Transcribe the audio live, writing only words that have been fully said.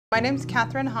My name's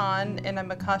Hahn, and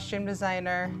I'm a costume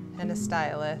designer and a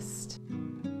stylist.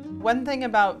 One thing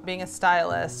about being a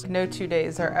stylist, no 2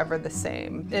 days are ever the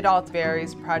same. It all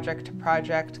varies project to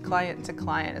project, client to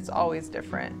client. It's always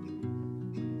different.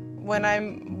 When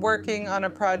I'm working on a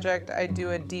project, I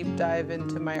do a deep dive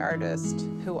into my artist.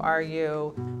 Who are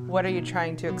you? What are you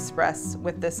trying to express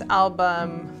with this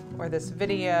album or this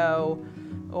video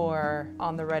or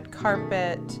on the red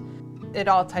carpet? It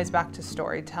all ties back to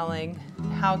storytelling.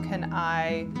 How can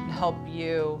I help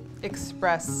you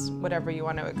express whatever you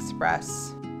want to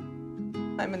express?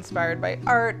 I'm inspired by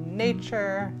art,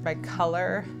 nature, by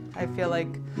color. I feel like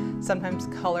sometimes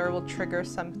color will trigger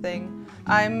something.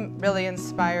 I'm really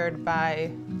inspired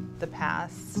by the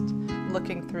past,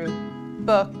 looking through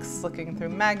books, looking through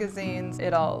magazines.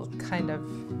 It all kind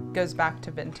of goes back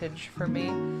to vintage for me.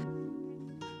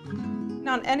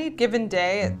 On any given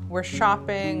day, we're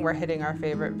shopping, we're hitting our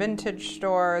favorite vintage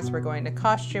stores, we're going to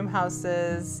costume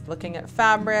houses, looking at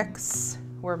fabrics,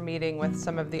 we're meeting with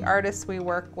some of the artists we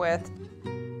work with.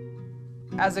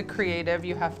 As a creative,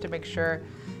 you have to make sure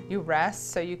you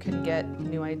rest so you can get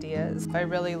new ideas. I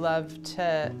really love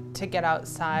to get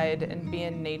outside and be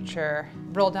in nature,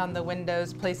 roll down the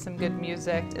windows, play some good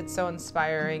music. It's so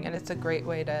inspiring and it's a great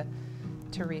way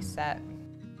to reset.